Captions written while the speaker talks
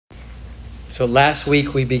So last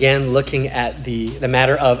week we began looking at the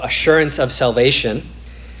matter of assurance of salvation,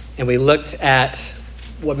 and we looked at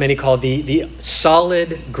what many call the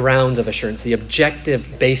solid grounds of assurance, the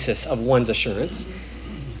objective basis of one's assurance.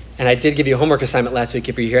 And I did give you a homework assignment last week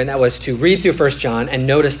if you're here, and that was to read through 1 John and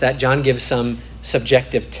notice that John gives some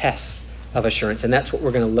subjective tests of assurance, and that's what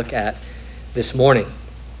we're going to look at this morning.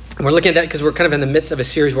 And we're looking at that because we're kind of in the midst of a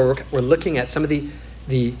series where we're looking at some of the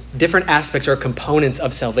different aspects or components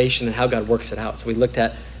of salvation and how God works it out. So we looked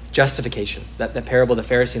at justification, that the parable of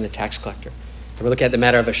the Pharisee and the tax collector. And we're looking at the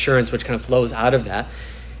matter of assurance, which kind of flows out of that.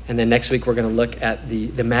 And then next week we're going to look at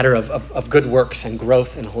the matter of good works and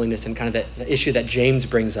growth and holiness, and kind of the issue that James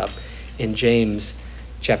brings up in James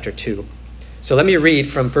chapter 2. So let me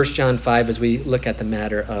read from 1 John 5 as we look at the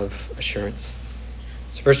matter of assurance.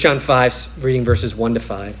 So 1 John 5, reading verses 1 to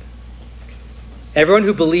 5. Everyone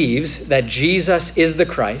who believes that Jesus is the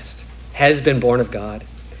Christ has been born of God.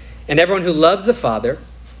 And everyone who loves the Father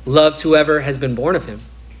loves whoever has been born of him.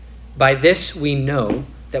 By this we know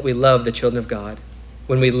that we love the children of God,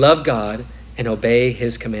 when we love God and obey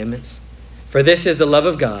his commandments. For this is the love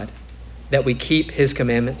of God, that we keep his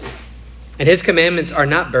commandments. And his commandments are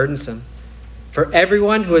not burdensome. For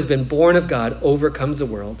everyone who has been born of God overcomes the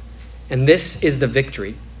world. And this is the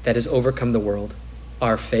victory that has overcome the world,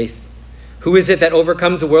 our faith. Who is it that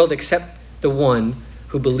overcomes the world except the one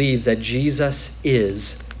who believes that Jesus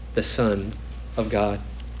is the Son of God?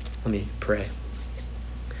 Let me pray.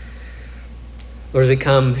 Lord, as we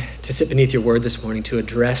come to sit beneath your word this morning to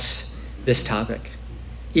address this topic,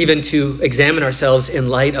 even to examine ourselves in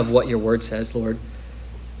light of what your word says, Lord,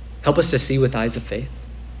 help us to see with eyes of faith.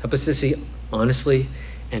 Help us to see honestly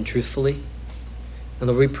and truthfully. And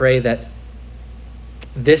Lord, we pray that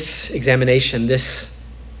this examination, this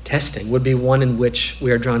testing would be one in which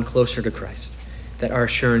we are drawn closer to Christ, that our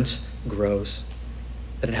assurance grows,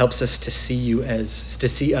 that it helps us to see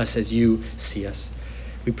us as you see us.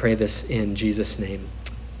 We pray this in Jesus' name.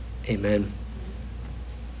 Amen.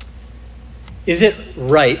 Is it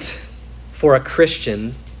right for a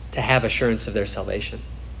Christian to have assurance of their salvation?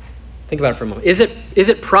 Think about it for a moment. Is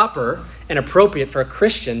it proper and appropriate for a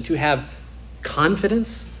Christian to have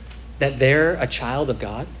confidence that they're a child of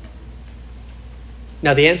God?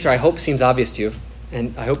 Now, the answer, I hope, seems obvious to you,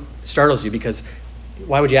 and I hope startles you, because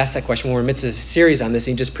why would you ask that question when we're in the midst of a series on this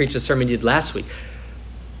and you just preached a sermon you did last week?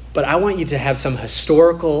 But I want you to have some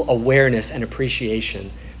historical awareness and appreciation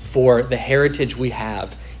for the heritage we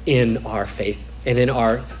have in our faith and in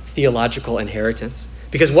our theological inheritance.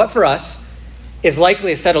 Because what for us is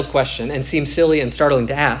likely a settled question and seems silly and startling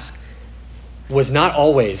to ask was not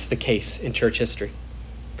always the case in church history.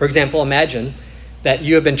 For example, imagine that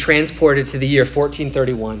you have been transported to the year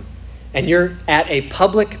 1431, and you're at a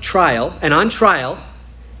public trial, and on trial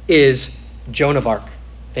is Joan of Arc,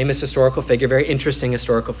 famous historical figure, very interesting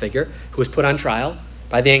historical figure, who was put on trial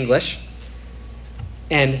by the English.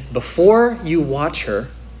 And before you watch her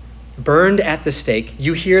burned at the stake,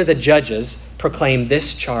 you hear the judges proclaim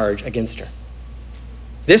this charge against her.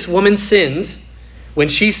 This woman sins when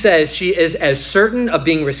she says she is as certain of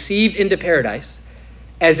being received into paradise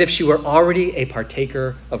as if she were already a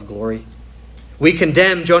partaker of glory. We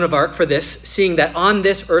condemn Joan of Arc for this, seeing that on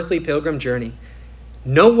this earthly pilgrim journey,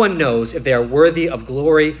 no one knows if they are worthy of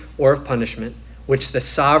glory or of punishment, which the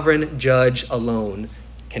sovereign judge alone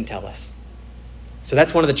can tell us. So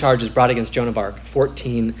that's one of the charges brought against Joan of Arc,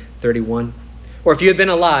 1431. Or if you had been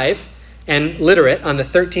alive and literate on the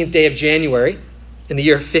 13th day of January in the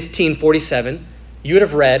year 1547, you would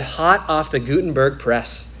have read hot off the Gutenberg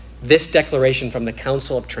press this declaration from the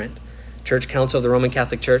Council of Trent, Church Council of the Roman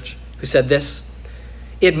Catholic Church, who said this: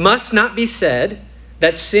 "It must not be said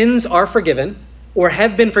that sins are forgiven or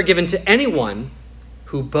have been forgiven to anyone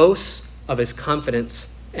who boasts of his confidence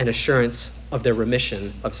and assurance of their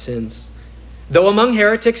remission of sins. Though among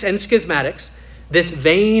heretics and schismatics, this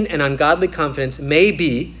vain and ungodly confidence may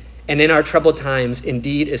be, and in our troubled times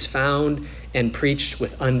indeed is found and preached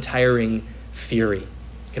with untiring fury."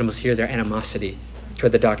 You can almost hear their animosity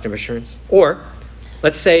toward the doctrine of assurance. Or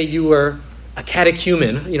let's say you were a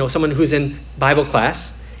catechumen, someone who's in Bible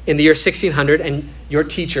class in the year 1600, and your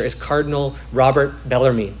teacher is Cardinal Robert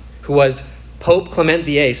Bellarmine, who was Pope Clement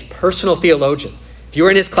VIII's personal theologian. If you were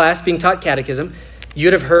in his class being taught catechism,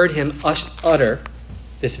 you'd have heard him utter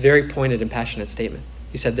this very pointed and passionate statement.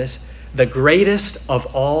 He said this: "The greatest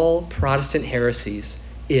of all Protestant heresies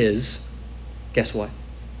is," guess what?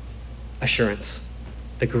 Assurance.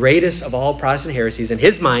 The greatest of all Protestant heresies, in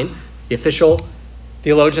his mind, the official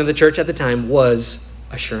theologian of the church at the time, was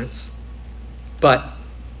assurance. But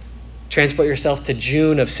transport yourself to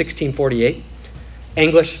June of 1648.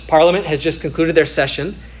 English Parliament has just concluded their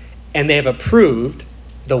session, and they have approved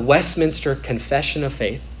the Westminster Confession of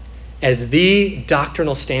Faith as the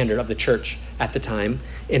doctrinal standard of the church at the time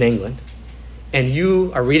in England. And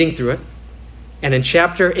you are reading through it. And in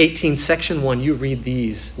chapter 18, section 1, you read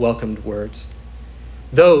these welcomed words.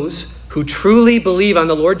 Those who truly believe on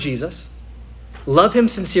the Lord Jesus, love him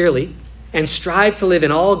sincerely, and strive to live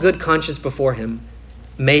in all good conscience before him,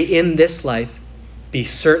 may in this life be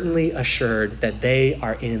certainly assured that they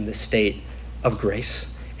are in the state of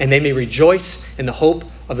grace. And they may rejoice in the hope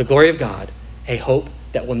of the glory of God, a hope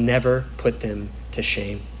that will never put them to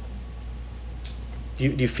shame. Do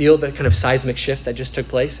you feel the kind of seismic shift that just took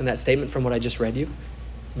place in that statement from what I just read you?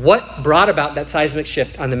 What brought about that seismic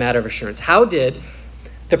shift on the matter of assurance? How did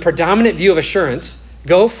the predominant view of assurance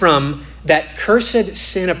go from that cursed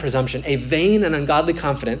sin of presumption, a vain and ungodly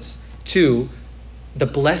confidence, to the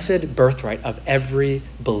blessed birthright of every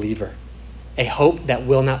believer, a hope that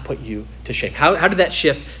will not put you to shame? How did that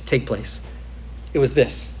shift take place? It was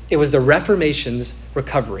this. It was the Reformation's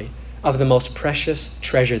recovery of the most precious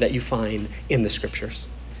treasure that you find in the Scriptures.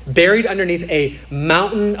 Buried underneath a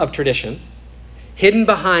mountain of tradition, hidden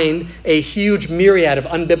behind a huge myriad of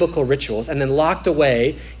unbiblical rituals, and then locked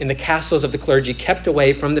away in the castles of the clergy, kept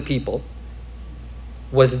away from the people,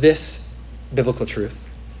 was this biblical truth.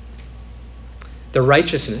 The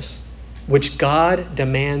righteousness which God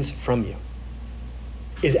demands from you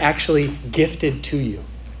is actually gifted to you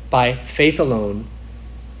by faith alone,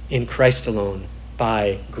 in Christ alone,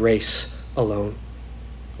 by grace alone.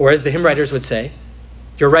 Or as the hymn writers would say,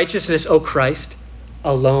 your righteousness, O Christ,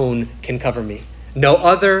 alone can cover me. No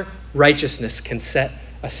other righteousness can set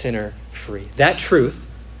a sinner free. That truth,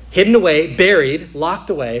 hidden away, buried, locked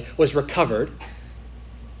away, was recovered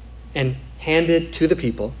and handed to the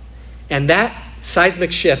people. And that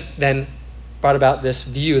seismic shift then brought about this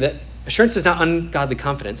view that assurance is not ungodly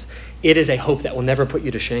confidence. It is a hope that will never put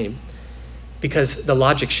you to shame, because the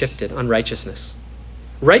logic shifted on righteousness.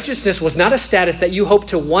 Righteousness was not a status that you hope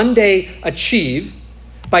to one day achieve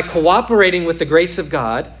by cooperating with the grace of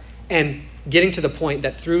God and getting to the point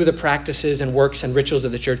that through the practices and works and rituals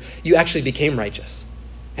of the church, you actually became righteous.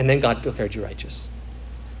 And then God declared you righteous.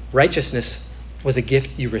 Righteousness was a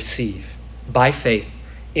gift you receive by faith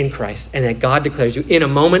in Christ, and that God declares you in a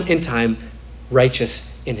moment in time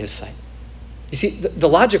righteous in his sight. You see, the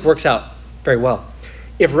logic works out very well.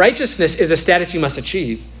 If righteousness is a status you must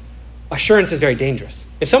achieve, assurance is very dangerous.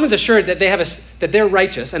 If someone's assured that that they're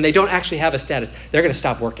righteous and they don't actually have a status, they're going to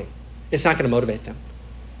stop working. It's not going to motivate them.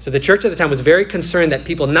 So the church at the time was very concerned that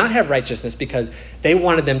people not have righteousness because they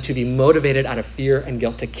wanted them to be motivated out of fear and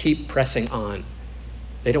guilt to keep pressing on.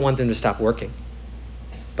 They don't want them to stop working.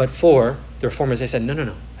 But for the reformers, they said,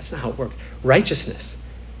 no, that's not how it works. Righteousness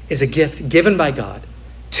is a gift given by God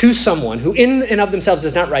to someone who in and of themselves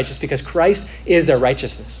is not righteous, because Christ is their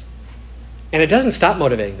righteousness. And it doesn't stop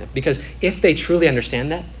motivating them, because if they truly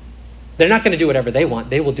understand that, they're not going to do whatever they want.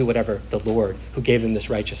 They will do whatever the Lord who gave them this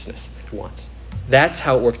righteousness wants. That's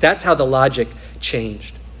how it works. That's how the logic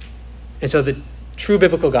changed. And so the true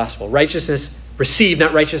biblical gospel, righteousness received,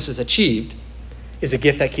 not righteousness achieved, is a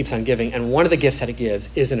gift that keeps on giving. And one of the gifts that it gives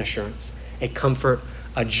is an assurance, a comfort,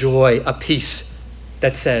 a joy, a peace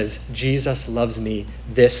that says, Jesus loves me,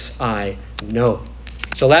 this I know.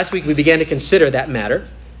 So last week we began to consider that matter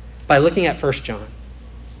by looking at 1 John.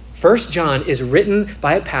 1 John is written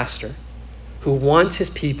by a pastor who wants his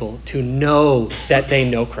people to know that they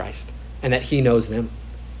know Christ and that he knows them.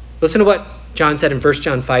 Listen to what John said in 1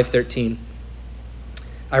 John 5:13.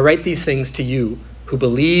 I write these things to you who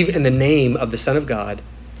believe in the name of the Son of God,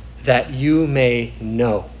 that you may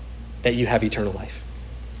know that you have eternal life.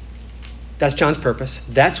 That's John's purpose.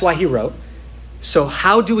 That's why he wrote. So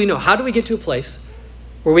how do we know? How do we get to a place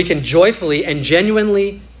where we can joyfully and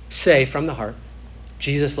genuinely say from the heart,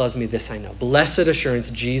 Jesus loves me, this I know. Blessed assurance,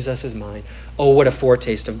 Jesus is mine. Oh, what a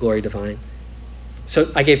foretaste of glory divine.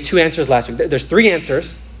 So I gave 2 answers last week. There's 3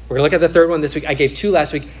 answers. We're going to look at the third one this week. I gave 2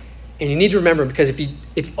 last week. And you need to remember, because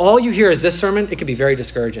if all you hear is this sermon, it could be very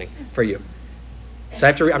discouraging for you. So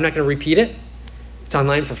I'm not going to repeat it. It's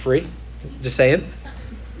online for free. Just saying.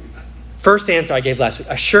 First answer I gave last week.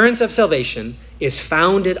 Assurance of salvation is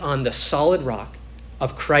founded on the solid rock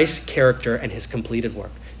of Christ's character and his completed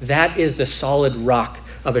work. That is the solid rock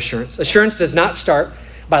of assurance. Assurance does not start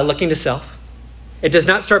by looking to self. It does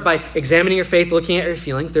not start by examining your faith, looking at your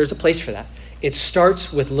feelings. There's a place for that. It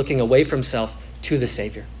starts with looking away from self to the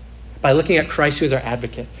Savior. By looking at Christ, who is our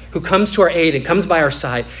advocate, who comes to our aid and comes by our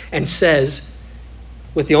side and says,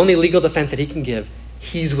 with the only legal defense that he can give,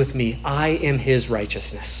 he's with me. I am his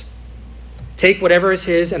righteousness. Take whatever is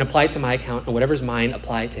his and apply it to my account, and whatever is mine,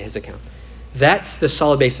 apply it to his account. That's the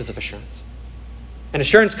solid basis of assurance. And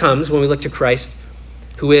assurance comes when we look to Christ,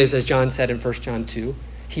 who is, as John said in 1 John 2,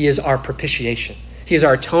 he is our propitiation. He is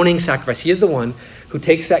our atoning sacrifice. He is the one who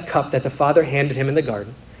takes that cup that the Father handed him in the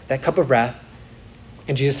garden, that cup of wrath,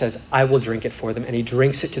 and Jesus says, I will drink it for them. And he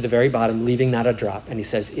drinks it to the very bottom, leaving not a drop. And he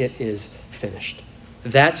says, it is finished.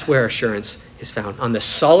 That's where assurance is found, on the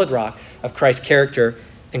solid rock of Christ's character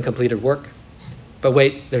and completed work. But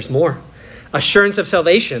wait, there's more. Assurance of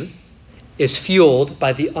salvation is fueled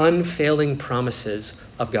by the unfailing promises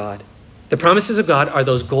of God. The promises of God are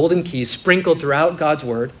those golden keys sprinkled throughout God's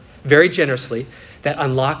word very generously that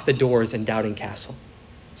unlock the doors in Doubting Castle.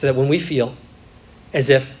 So that when we feel as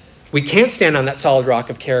if we can't stand on that solid rock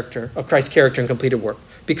of character, of Christ's character and completed work,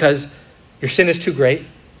 because your sin is too great,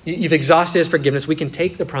 you've exhausted his forgiveness, we can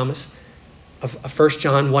take the promise of 1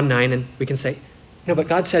 John 1:9 and we can say, no, but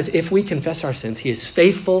God says if we confess our sins, he is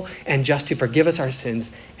faithful and just to forgive us our sins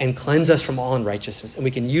and cleanse us from all unrighteousness. And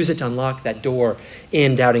we can use it to unlock that door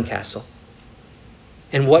in Doubting Castle.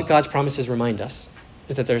 And what God's promises remind us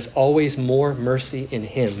is that there's always more mercy in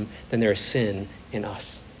him than there is sin in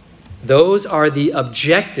us. Those are the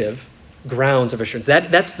objective grounds of assurance.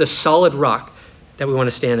 That's the solid rock that we want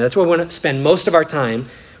to stand on. That's where we want to spend most of our time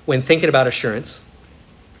when thinking about assurance.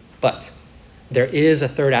 But there is a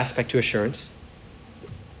third aspect to assurance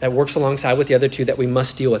that works alongside with the other two that we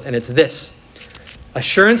must deal with, and it's this.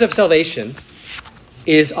 Assurance of salvation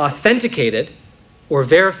is authenticated or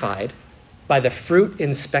verified by the fruit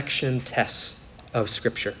inspection tests of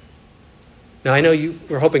Scripture. Now, I know you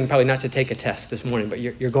were hoping probably not to take a test this morning, but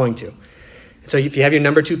you're going to. So if you have your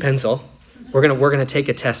number 2 pencil, we're going to take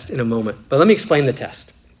a test in a moment. But let me explain the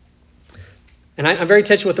test. And I'm very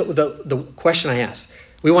intentional with the question I asked.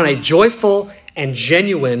 We want a joyful and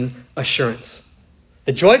genuine assurance.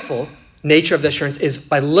 The joyful nature of the assurance is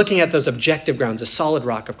by looking at those objective grounds, the solid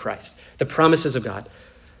rock of Christ, the promises of God.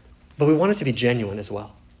 But we want it to be genuine as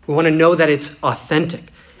well. We want to know that it's authentic.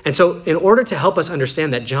 And so in order to help us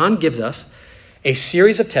understand that, John gives us a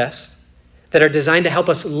series of tests that are designed to help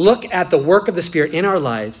us look at the work of the Spirit in our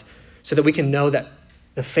lives so that we can know that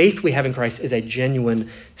the faith we have in Christ is a genuine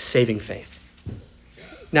saving faith.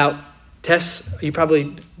 Now, tests, you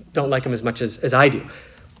probably don't like them as much as I do.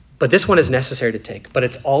 But this one is necessary to take, but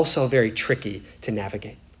it's also very tricky to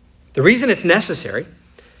navigate. The reason it's necessary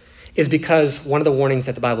is because one of the warnings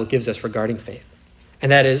that the Bible gives us regarding faith,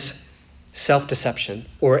 and that is self-deception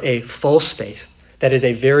or a false faith that is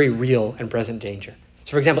a very real and present danger.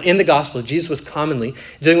 So, for example, in the Gospels, Jesus was commonly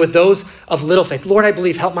dealing with those of little faith. Lord, I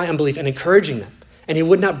believe, help my unbelief, and encouraging them. And he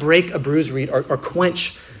would not break a bruised reed or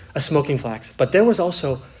quench a smoking flax. But there was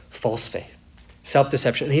also false faith,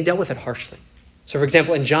 self-deception, and he dealt with it harshly. So, for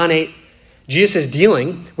example, in John 8, Jesus is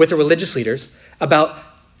dealing with the religious leaders about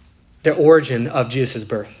the origin of Jesus'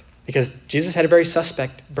 birth, because Jesus had a very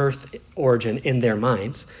suspect birth origin in their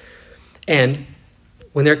minds. And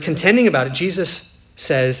when they're contending about it, Jesus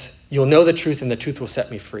says, you'll know the truth and the truth will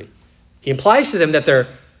set me free. He implies to them that they're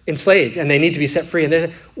enslaved and they need to be set free. And they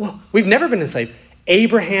say, well, we've never been enslaved.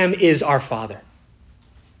 Abraham is our father.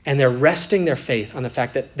 And they're resting their faith on the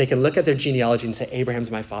fact that they can look at their genealogy and say, Abraham's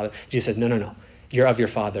my father. Jesus says, no. You're of your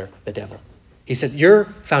father, the devil. He said, your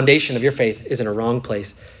foundation of your faith is in a wrong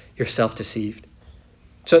place. You're self-deceived.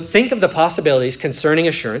 So think of the possibilities concerning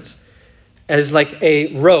assurance as like a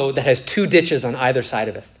road that has 2 ditches on either side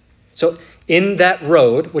of it. So in that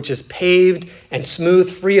road, which is paved and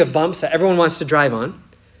smooth, free of bumps that everyone wants to drive on,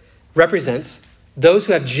 represents those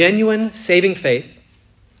who have genuine saving faith,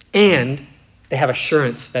 and they have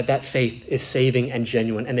assurance that that faith is saving and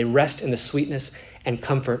genuine, and they rest in the sweetness and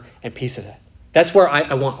comfort and peace of that. That's where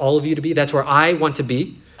I want all of you to be. That's where I want to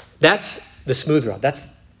be. That's the smooth road. That's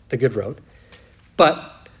the good road.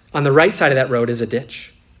 But on the right side of that road is a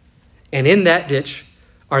ditch. And in that ditch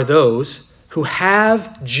are those who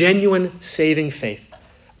have genuine saving faith,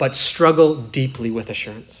 but struggle deeply with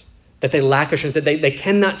assurance. That they lack assurance, that they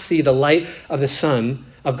cannot see the light of the sun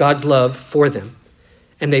of God's love for them.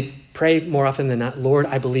 And they pray more often than not, Lord,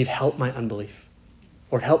 I believe, help my unbelief.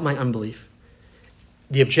 Lord, help my unbelief.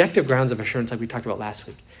 The objective grounds of assurance, like we talked about last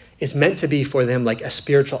week, is meant to be for them like a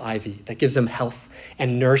spiritual IV that gives them health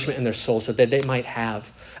and nourishment in their soul so that they might have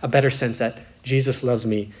a better sense that Jesus loves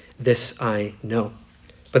me, this I know.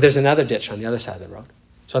 But there's another ditch on the other side of the road.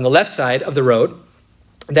 So on the left side of the road,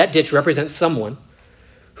 that ditch represents someone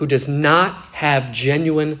who does not have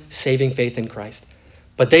genuine saving faith in Christ,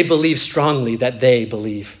 but they believe strongly that they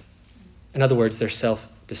believe. In other words, they're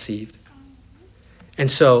self-deceived.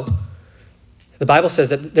 And so the Bible says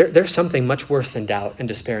that there's something much worse than doubt and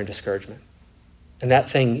despair and discouragement. And that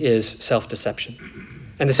thing is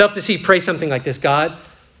self-deception. And the self-deceived pray something like this: God,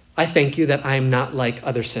 I thank you that I am not like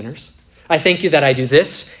other sinners. I thank you that I do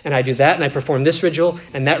this and I do that and I perform this ritual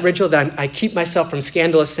and that ritual, that I keep myself from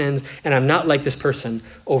scandalous sins and I'm not like this person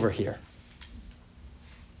over here.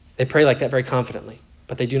 They pray like that very confidently,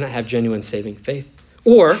 but they do not have genuine saving faith.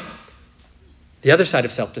 Or the other side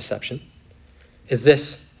of self-deception is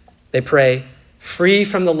this. They pray, free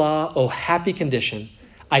from the law, oh happy condition,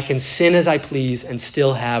 I can sin as I please and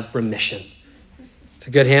still have remission. It's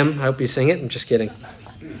a good hymn. I hope you sing it. I'm just kidding.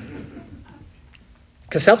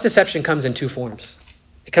 Because self-deception comes in two forms.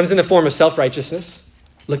 It comes in the form of self-righteousness.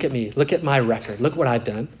 Look at me. Look at my record. Look what I've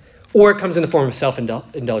done. Or it comes in the form of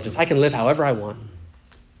self-indulgence. I can live however I want.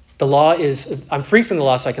 The law is, I'm free from the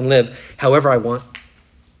law so I can live however I want.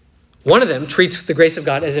 One of them treats the grace of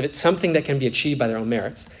God as if it's something that can be achieved by their own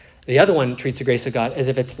merits. The other one treats the grace of God as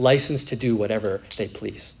if it's licensed to do whatever they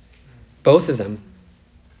please. Both of them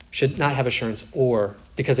should not have assurance, or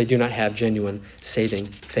because they do not have genuine saving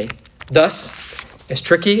faith. Thus, as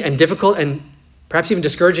tricky and difficult and perhaps even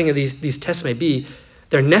discouraging as these tests may be,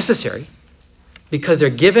 they're necessary because they're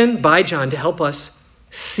given by John to help us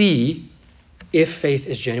see if faith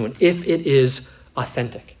is genuine, if it is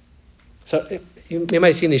authentic. So you might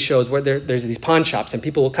have seen these shows where there's these pawn shops and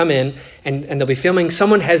people will come in and they'll be filming.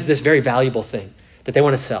 Someone has this very valuable thing that they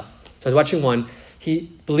want to sell. So I was watching one.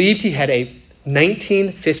 He believed he had a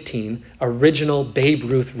 1915 original Babe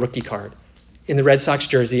Ruth rookie card in the Red Sox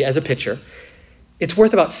jersey as a pitcher. It's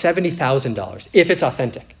worth about $70,000 if it's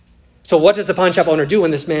authentic. So what does the pawn shop owner do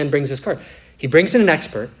when this man brings his card? He brings in an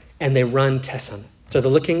expert and they run tests on it. So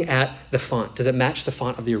they're looking at the font. Does it match the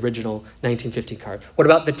font of the original 1950 card? What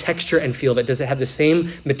about the texture and feel of it? Does it have the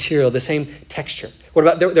same material, the same texture? What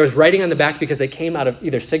about, there was writing on the back because they came out of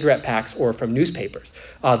either cigarette packs or from newspapers,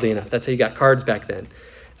 oddly enough. That's how you got cards back then.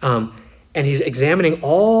 And he's examining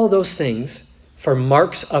all those things for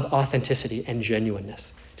marks of authenticity and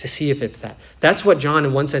genuineness to see if it's that. That's what John,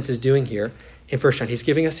 in one sense, is doing here in 1 John. He's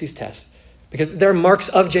giving us these tests because there are marks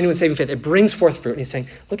of genuine saving faith. It brings forth fruit. And he's saying,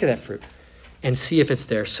 look at that fruit and see if it's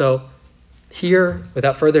there. So here,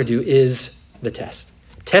 without further ado, is the test.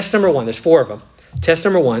 Test number one, there's 4 of them. Test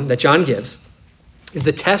number 1 that John gives is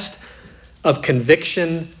the test of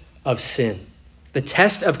conviction of sin. The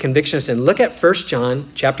test of conviction of sin. Look at 1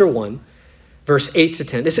 John chapter 1, verse 8 to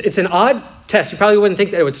 10. It's an odd test. You probably wouldn't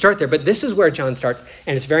think that it would start there, but this is where John starts,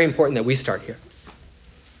 and it's very important that we start here.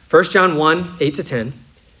 1 John 1, 8 to 10.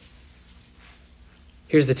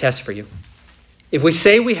 Here's the test for you. If we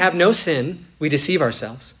say we have no sin, we deceive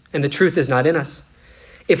ourselves, and the truth is not in us.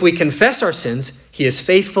 If we confess our sins, he is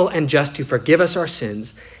faithful and just to forgive us our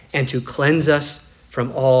sins and to cleanse us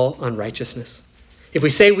from all unrighteousness. If we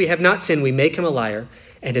say we have not sinned, we make him a liar,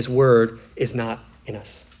 and his word is not in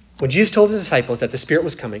us. When Jesus told his disciples that the Spirit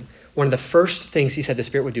was coming, one of the first things he said the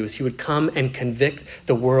Spirit would do is he would come and convict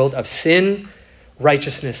the world of sin,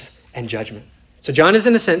 righteousness, and judgment. So John is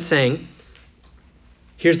in a sense saying,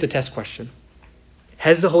 here's the test question.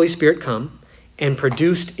 Has the Holy Spirit come and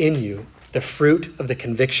produced in you the fruit of the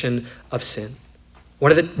conviction of sin?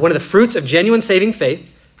 One of the fruits of genuine saving faith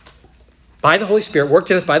by the Holy Spirit, worked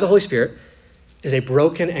in us by the Holy Spirit, is a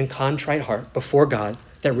broken and contrite heart before God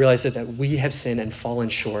that realizes that we have sinned and fallen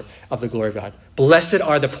short of the glory of God. Blessed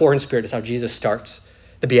are the poor in spirit is how Jesus starts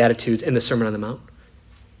the Beatitudes in the Sermon on the Mount.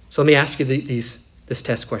 So let me ask you this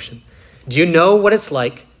test question. Do you know what it's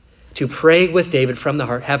like to pray with David from the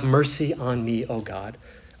heart, have mercy on me, O God,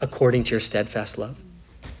 according to your steadfast love?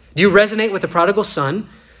 Do you resonate with the prodigal son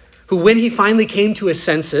who, when he finally came to his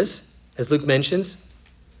senses, as Luke mentions,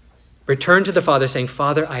 returned to the Father saying,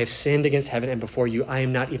 Father, I have sinned against heaven and before you. I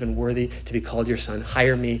am not even worthy to be called your son.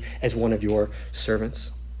 Hire me as one of your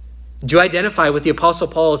servants. Do you identify with the Apostle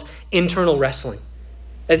Paul's internal wrestling?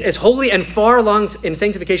 As holy and far along in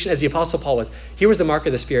sanctification as the Apostle Paul was, here was the mark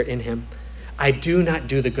of the Spirit in him. I do not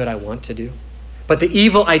do the good I want to do, but the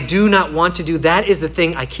evil I do not want to do, that is the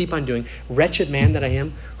thing I keep on doing. Wretched man that I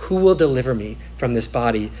am, who will deliver me from this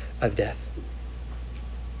body of death?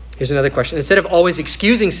 Here's another question. Instead of always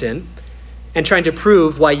excusing sin and trying to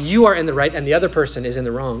prove why you are in the right and the other person is in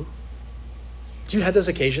the wrong, do you have those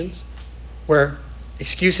occasions where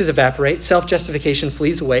excuses evaporate, self-justification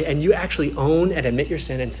flees away, and you actually own and admit your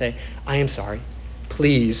sin and say, I am sorry.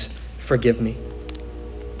 Please forgive me.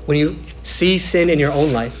 When you see sin in your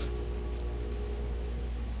own life,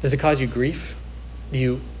 does it cause you grief?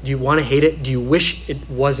 Do you want to hate it? Do you wish it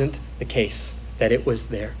wasn't the case, that it was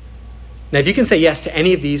there? Now, if you can say yes to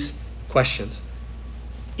any of these questions,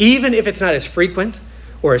 even if it's not as frequent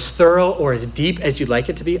or as thorough or as deep as you'd like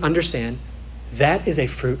it to be, understand that is a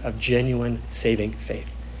fruit of genuine saving faith,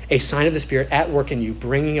 a sign of the Spirit at work in you,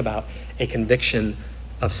 bringing about a conviction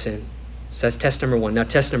of sin. So that's test number 1. Now,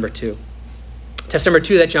 test number 2. Test number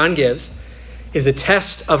 2 that John gives is the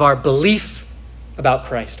test of our belief about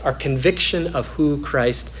Christ, our conviction of who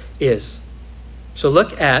Christ is. So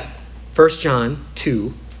look at 1 John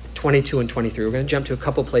 2, 22 and 23. We're going to jump to a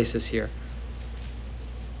couple places here.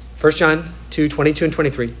 1 John 2, 22 and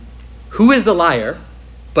 23. Who is the liar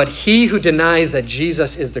but he who denies that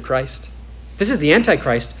Jesus is the Christ? This is the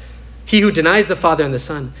Antichrist, he who denies the Father and the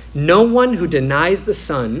Son. No one who denies the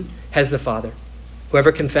Son has the Father.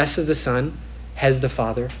 Whoever confesses the Son has the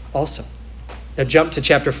Father also. Now jump to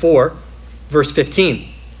chapter 4, verse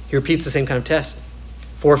 15. He repeats the same kind of test.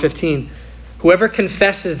 4:15. Whoever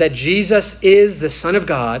confesses that Jesus is the Son of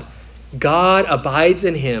God, God abides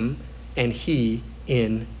in him, and he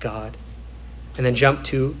in God. And then jump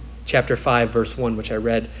to chapter 5, verse 1, which I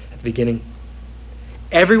read at the beginning.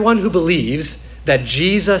 Everyone who believes that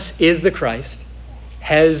Jesus is the Christ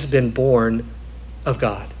has been born of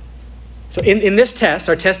God. So in this test,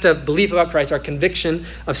 our test of belief about Christ, our conviction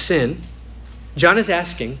of sin, John is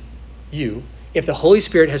asking you if the Holy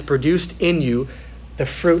Spirit has produced in you the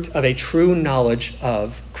fruit of a true knowledge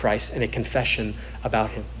of Christ and a confession about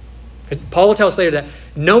him. Paul will tell us later that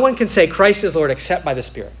no one can say Christ is Lord except by the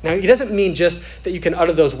Spirit. Now, he doesn't mean just that you can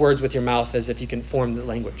utter those words with your mouth as if you can form the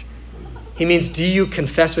language. He means, do you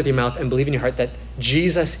confess with your mouth and believe in your heart that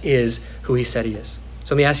Jesus is who he said he is?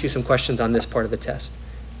 So let me ask you some questions on this part of the test.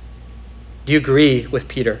 Do you agree with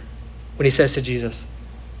Peter when he says to Jesus,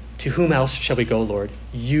 to whom else shall we go, Lord?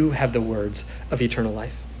 You have the words of eternal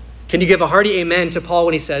life. Can you give a hearty amen to Paul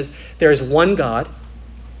when he says, there is one God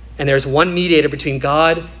and there is one mediator between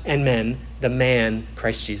God and men, the man,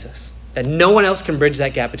 Christ Jesus. That no one else can bridge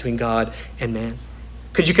that gap between God and man.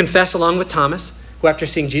 Could you confess along with Thomas, who after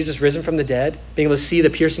seeing Jesus risen from the dead, being able to see the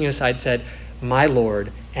piercing in his side, said, my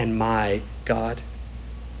Lord and my God?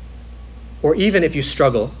 Or even if you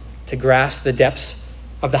struggle to grasp the depths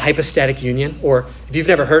of the hypostatic union, or if you've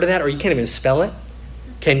never heard of that, or you can't even spell it,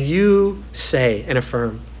 can you say and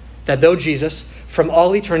affirm that though Jesus from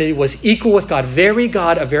all eternity was equal with God, very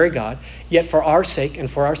God of very God, yet for our sake and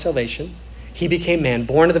for our salvation, he became man,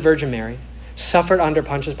 born of the Virgin Mary, suffered under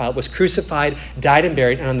Pontius Pilate, was crucified, died and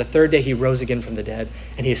buried, and on the third day he rose again from the dead,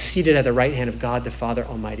 and he is seated at the right hand of God the Father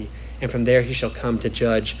Almighty, and from there he shall come to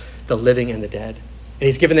judge the living and the dead. And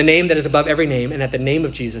he's given the name that is above every name, and at the name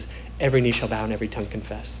of Jesus every knee shall bow and every tongue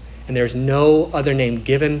confess. And there is no other name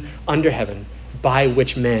given under heaven by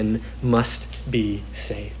which men must be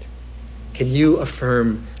saved. Can you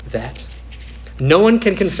affirm that? No one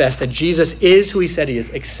can confess that Jesus is who he said he is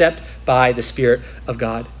except by the Spirit of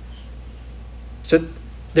God. So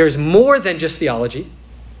there's more than just theology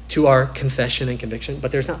to our confession and conviction,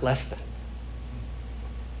 but there's not less than.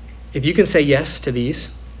 If you can say yes to these,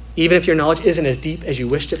 even if your knowledge isn't as deep as you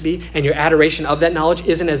wished it be, and your adoration of that knowledge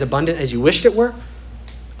isn't as abundant as you wished it were,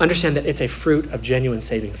 understand that it's a fruit of genuine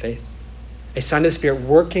saving faith. A sign of the Spirit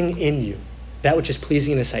working in you, that which is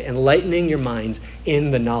pleasing in his sight, enlightening your minds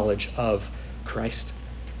in the knowledge of Christ.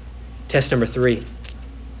 Test number 3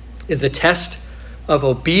 is the test of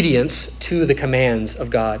obedience to the commands of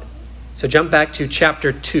God. So jump back to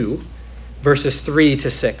chapter 2, verses 3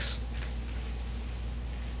 to 6.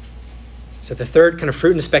 So the third kind of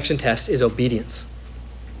fruit inspection test is obedience.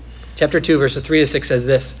 Chapter 2, verses 3 to 6 says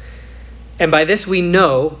this, and by this we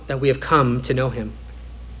know that we have come to know him,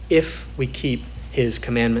 if we keep his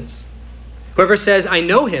commandments. Whoever says, I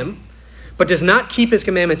know him, but does not keep his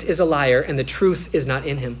commandments is a liar, and the truth is not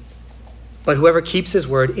in him. But whoever keeps his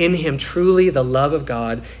word, in him truly the love of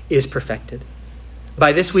God is perfected.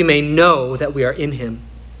 By this we may know that we are in him.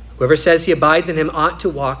 Whoever says he abides in him ought to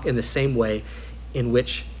walk in the same way in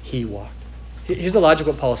which he walked. Here's the logic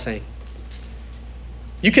of what Paul is saying.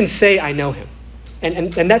 You can say, I know him.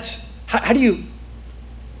 And that's, how do you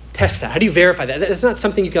test that? How do you verify that? That's not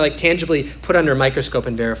something you can tangibly put under a microscope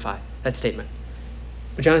and verify, that statement.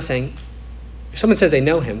 But John is saying, if someone says they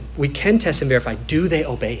know him, we can test and verify, do they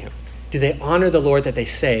obey him? Do they honor the Lord that they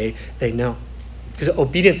say they know? Because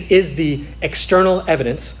obedience is the external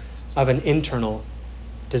evidence of an internal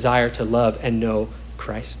desire to love and know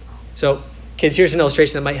Christ. So, kids, here's an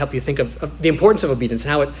illustration that might help you think of the importance of obedience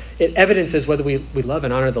and how it evidences whether we love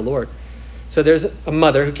and honor the Lord. So there's a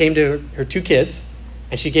mother who came to her 2 kids,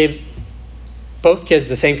 and she gave both kids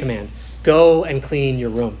the same command. Go and clean your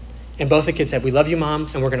room. And both the kids said, we love you, Mom,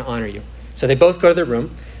 and we're going to honor you. So they both go to their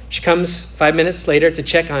room. She comes 5 minutes later to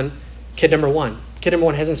check on kid number 1. Kid number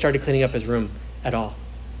 1 hasn't started cleaning up his room at all.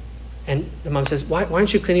 And the mom says, why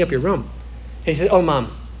aren't you cleaning up your room? And he says, oh,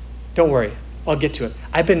 Mom, don't worry. I'll get to it.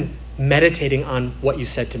 I've been meditating on what you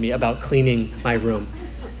said to me about cleaning my room.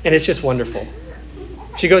 And it's just wonderful.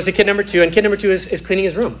 She goes to kid number 2, and kid number 2 is cleaning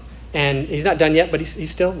his room. And he's not done yet, but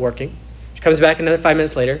he's still working. She Comes back another 5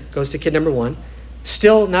 minutes later, goes to kid number 1,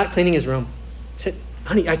 still not cleaning his room. He said,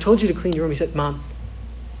 honey, I told you to clean your room. He said, Mom,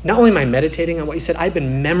 not only am I meditating on what you said, I've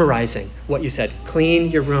been memorizing what you said. Clean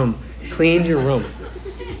your room. Clean your room.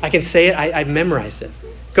 I can say it. I've memorized it.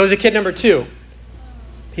 Goes to kid number 2.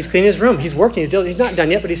 He's cleaning his room. He's working. He's not done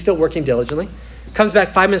yet, but he's still working diligently. Comes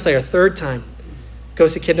back 5 minutes later, third time.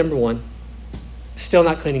 Goes to kid number 1. Still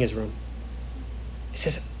not cleaning his room. He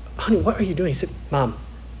says, honey, what are you doing? He said, Mom,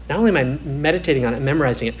 not only am I meditating on it,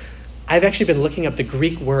 memorizing it, I've actually been looking up the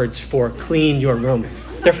Greek words for clean your room.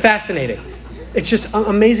 They're fascinating. It's just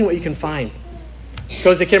amazing what you can find.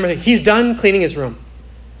 Goes to kid number 3. He's done cleaning his room.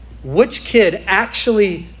 Which kid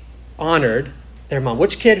actually honored their mom?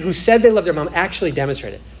 Which kid who said they loved their mom actually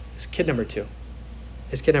demonstrated? It's kid number 2.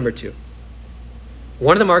 It's kid number 2.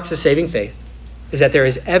 One of the marks of saving faith is that there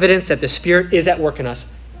is evidence that the Spirit is at work in us,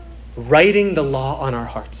 writing the law on our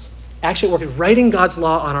hearts. Actually working, writing God's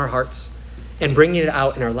law on our hearts and bringing it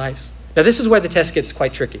out in our lives. Now, this is where the test gets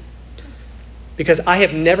quite tricky. Because I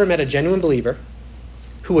have never met a genuine believer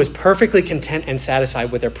who was perfectly content and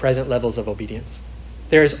satisfied with their present levels of obedience.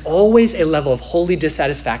 There is always a level of holy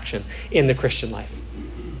dissatisfaction in the Christian life.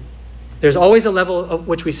 There's always a level of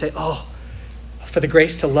which we say, oh, for the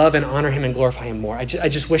grace to love and honor him and glorify him more. I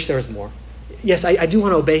just wish there was more. Yes, I do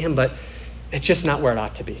want to obey him, but it's just not where it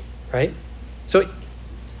ought to be, right? So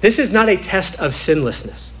this is not a test of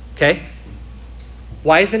sinlessness, okay?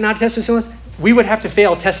 Why is it not a test of sinlessness? We would have to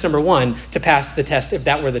fail test number 1 to pass the test if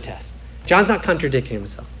that were the test. John's not contradicting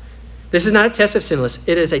himself. This is not a test of sinless.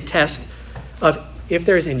 It is a test of if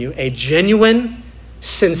there is in you a genuine,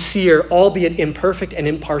 sincere, albeit imperfect and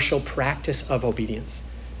impartial practice of obedience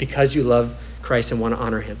because you love Christ and want to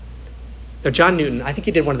honor him. Now, John Newton, I think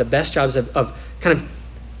he did one of the best jobs of kind of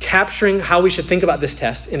capturing how we should think about this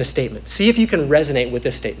test in a statement. See if you can resonate with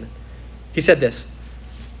this statement. He said this,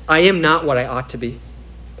 I am not what I ought to be.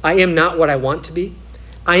 I am not what I want to be.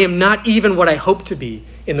 I am not even what I hope to be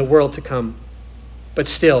in the world to come. But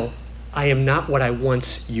still, I am not what I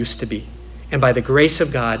once used to be. And by the grace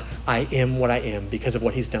of God, I am what I am because of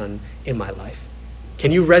what he's done in my life.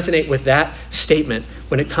 Can you resonate with that statement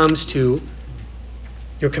when it comes to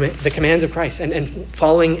the commands of Christ and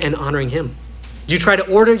following and honoring him? Do you try to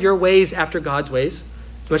order your ways after God's ways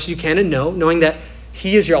as much as you can and knowing that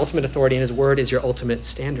he is your ultimate authority and his word is your ultimate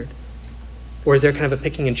standard? Or is there kind of a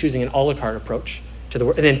picking and choosing, an a la carte approach to the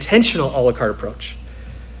word, an intentional a la carte approach?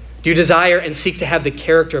 Do you desire and seek to have the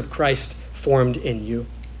character of Christ formed in you?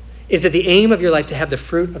 Is it the aim of your life to have the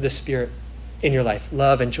fruit of the Spirit in your life?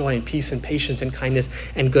 Love and joy and peace and patience and kindness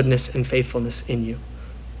and goodness and faithfulness in you.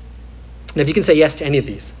 And if you can say yes to any of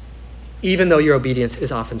these, even though your obedience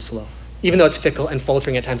is often slow, even though it's fickle and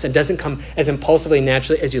faltering at times and doesn't come as impulsively and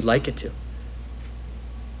naturally as you'd like it to,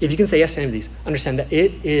 if you can say yes to any of these, understand that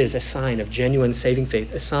it is a sign of genuine saving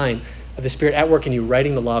faith, a sign of the Spirit at work in you,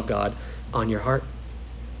 writing the law of God on your heart.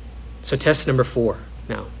 So test number 4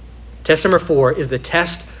 now. Test number 4 is the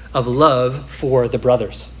test of love for the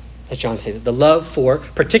brothers, as John stated. The love for,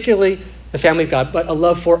 particularly the family of God, but a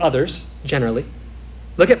love for others, generally.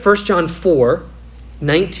 Look at 1 John 4,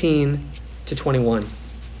 19 to 21.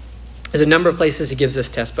 There's a number of places he gives this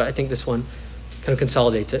test, but I think this one kind of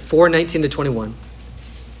consolidates it. 4, 19 to 21.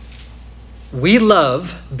 We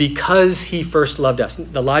love because he first loved us.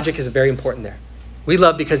 The logic is very important there. We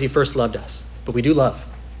love because he first loved us, but we do love.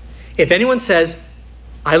 If anyone says,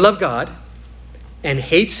 I love God, and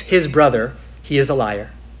hates his brother, he is a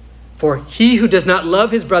liar. For he who does not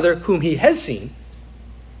love his brother whom he has seen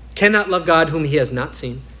cannot love God whom he has not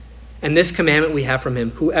seen. And this commandment we have from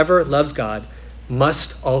him, whoever loves God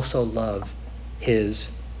must also love his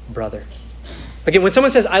brother. Again, when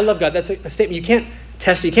someone says, I love God, that's a statement you can't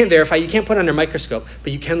test, you can't verify, you can't put under a microscope,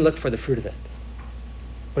 but you can look for the fruit of it.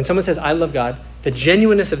 When someone says, I love God, the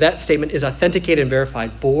genuineness of that statement is authenticated and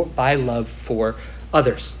verified by love for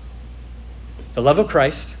others. The love of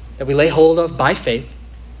Christ that we lay hold of by faith,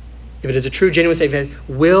 if it is a true, genuine saving faith,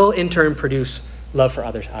 will in turn produce love for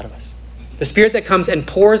others out of us. The Spirit that comes and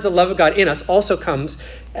pours the love of God in us also comes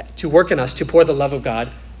to work in us to pour the love of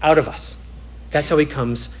God out of us. That's how he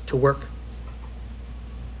comes to work.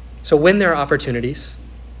 So when there are opportunities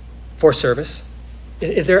for service,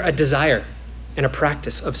 is there a desire and a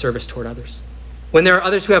practice of service toward others? When there are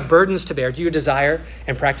others who have burdens to bear, do you desire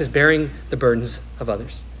and practice bearing the burdens of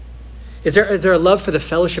others? Is there a love for the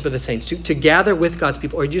fellowship of the saints, to gather with God's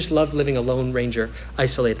people, or do you just love living a lone ranger,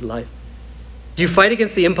 isolated life? Do you fight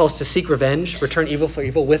against the impulse to seek revenge, return evil for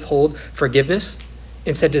evil, withhold forgiveness,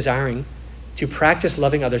 instead desiring to practice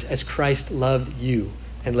loving others as Christ loved you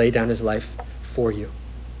and laid down his life for you?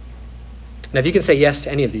 Now, if you can say yes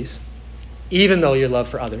to any of these, even though your love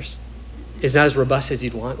for others is not as robust as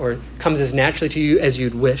you'd want or comes as naturally to you as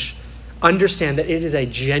you'd wish, understand that it is a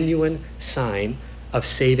genuine sign of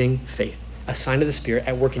saving faith, a sign of the Spirit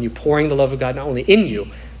at work in you, pouring the love of God not only in you,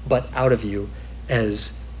 but out of you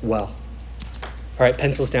as well. All right,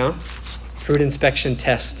 pencils down. Fruit inspection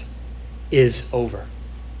test is over.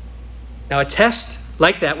 Now, a test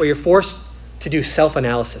like that where you're forced to do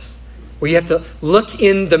self-analysis, where you have to look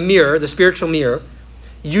in the mirror, the spiritual mirror,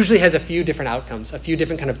 usually has a few different outcomes, a few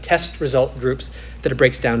different kind of test result groups that it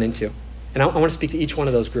breaks down into. And I want to speak to each one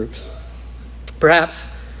of those groups. Perhaps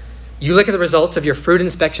you look at the results of your fruit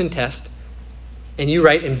inspection test and you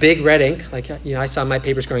write in big red ink, like I saw my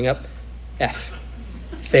papers growing up, F,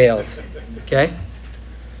 failed, okay?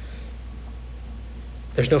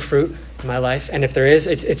 There's no fruit in my life, and if there is,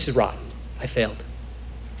 it's rotten. I failed.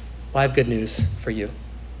 Well, I have good news for you.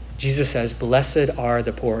 Jesus says, "Blessed are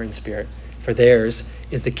the poor in spirit, for theirs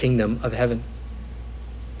is the kingdom of heaven."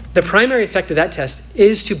 The primary effect of that test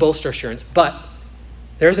is to bolster assurance, but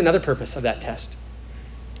there is another purpose of that test.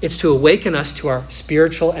 It's to awaken us to our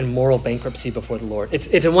spiritual and moral bankruptcy before the Lord.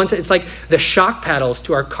 It's like the shock paddles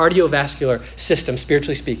to our cardiovascular system,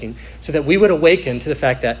 spiritually speaking, so that we would awaken to the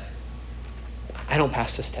fact that I don't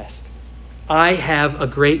pass this test. I have a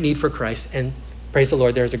great need for Christ, and praise the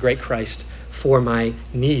Lord, there's a great Christ for my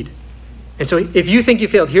need. And so if you think you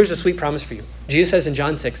failed, here's a sweet promise for you. Jesus says in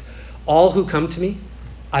John 6, "All who come to me,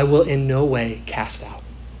 I will in no way cast out."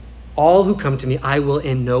 All who come to me, I will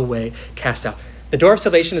in no way cast out. The door of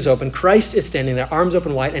salvation is open. Christ is standing there, arms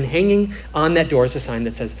open wide, and hanging on that door is a sign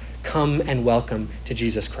that says, "Come and welcome to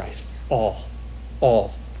Jesus Christ." All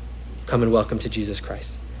come and welcome to Jesus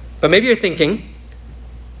Christ. But maybe you're thinking,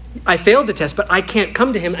 I failed the test, but I can't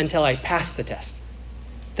come to him until I pass the test.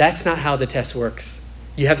 That's not how the test works.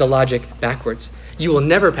 You have the logic backwards. You will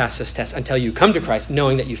never pass this test until you come to Christ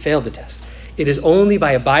knowing that you failed the test. It is only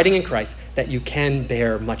by abiding in Christ that you can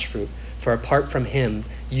bear much fruit. For apart from him,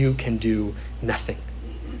 you can do nothing.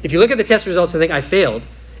 If you look at the test results and think, I failed,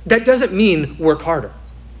 that doesn't mean work harder.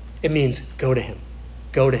 It means go to him.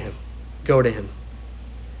 Go to him. Go to him.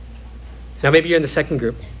 Now maybe you're in the second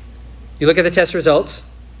group. You look at the test results,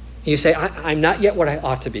 and you say, I'm not yet what I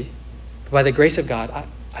ought to be. But by the grace of God,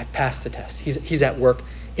 I passed the test. He's at work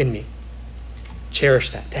in me.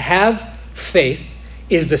 Cherish that. To have faith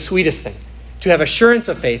is the sweetest thing. To have assurance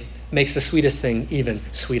of faith makes the sweetest thing even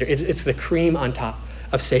sweeter. It's the cream on top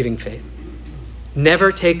of saving faith.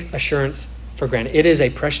 Never take assurance for granted. It is a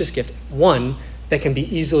precious gift, one that can be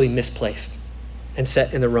easily misplaced and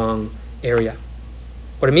set in the wrong area.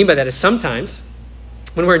 What I mean by that is sometimes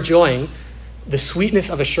when we're enjoying the sweetness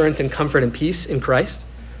of assurance and comfort and peace in Christ,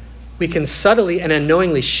 we can subtly and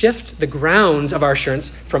unknowingly shift the grounds of our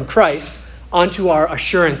assurance from Christ onto our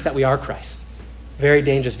assurance that we are Christ. Very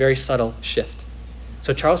dangerous, very subtle shift.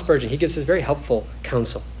 So Charles Spurgeon, he gives us very helpful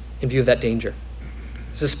counsel in view of that danger.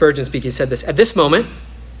 This is Spurgeon speaking. He said this, "At this moment,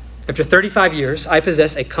 after 35 years, I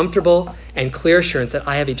possess a comfortable and clear assurance that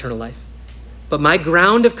I have eternal life. But my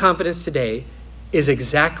ground of confidence today is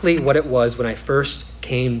exactly what it was when I first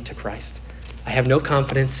came to Christ. I have no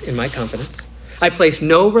confidence in my confidence. I place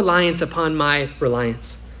no reliance upon my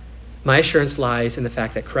reliance. My assurance lies in the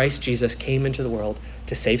fact that Christ Jesus came into the world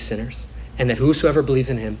to save sinners, and that whosoever believes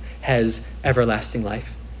in him has everlasting life."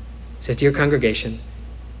 He says, dear congregation,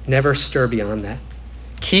 never stir beyond that.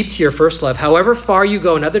 Keep to your first love. However far you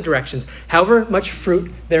go in other directions, however much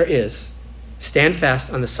fruit there is, stand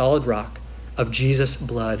fast on the solid rock of Jesus'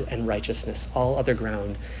 blood and righteousness. All other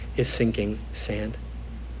ground is sinking sand.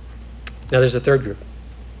 Now there's a third group.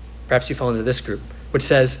 Perhaps you fall into this group, which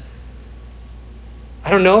says, I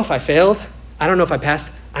don't know if I failed. I don't know if I passed.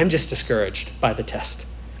 I'm just discouraged by the test.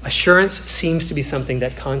 Assurance seems to be something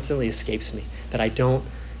that constantly escapes me, that I don't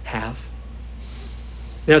have.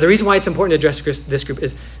 Now, the reason why it's important to address this group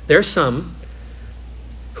is there are some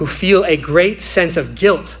who feel a great sense of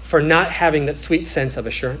guilt for not having that sweet sense of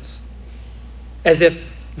assurance. As if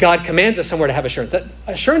God commands us somewhere to have assurance. That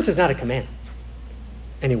assurance is not a command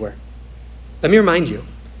anywhere. Let me remind you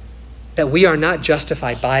that we are not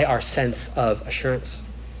justified by our sense of assurance.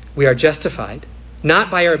 We are justified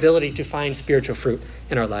not by our ability to find spiritual fruit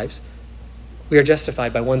in our lives. We are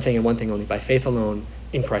justified by one thing and one thing only, by faith alone,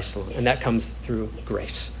 in Christ alone. And that comes through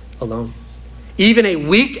grace alone. Even a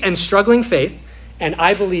weak and struggling faith, and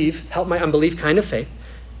I believe, help my unbelief kind of faith,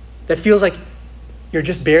 that feels like you're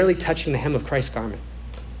just barely touching the hem of Christ's garment.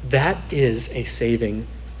 That is a saving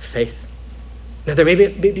faith. Now, there may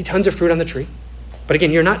be tons of fruit on the tree, but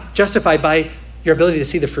again, you're not justified by your ability to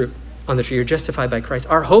see the fruit on the tree. You're justified by Christ.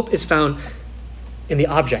 Our hope is found in the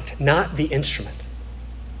object, not the instrument.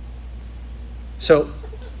 So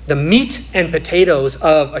The meat and potatoes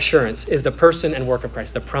of assurance is the person and work of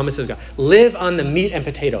Christ, the promises of God. Live on the meat and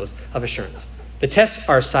potatoes of assurance. The tests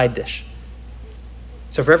are a side dish.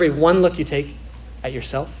 So for every one look you take at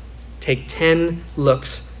yourself, take 10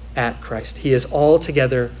 looks at Christ. He is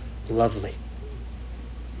altogether lovely.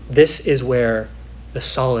 This is where the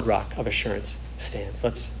solid rock of assurance stands.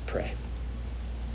 Let's pray.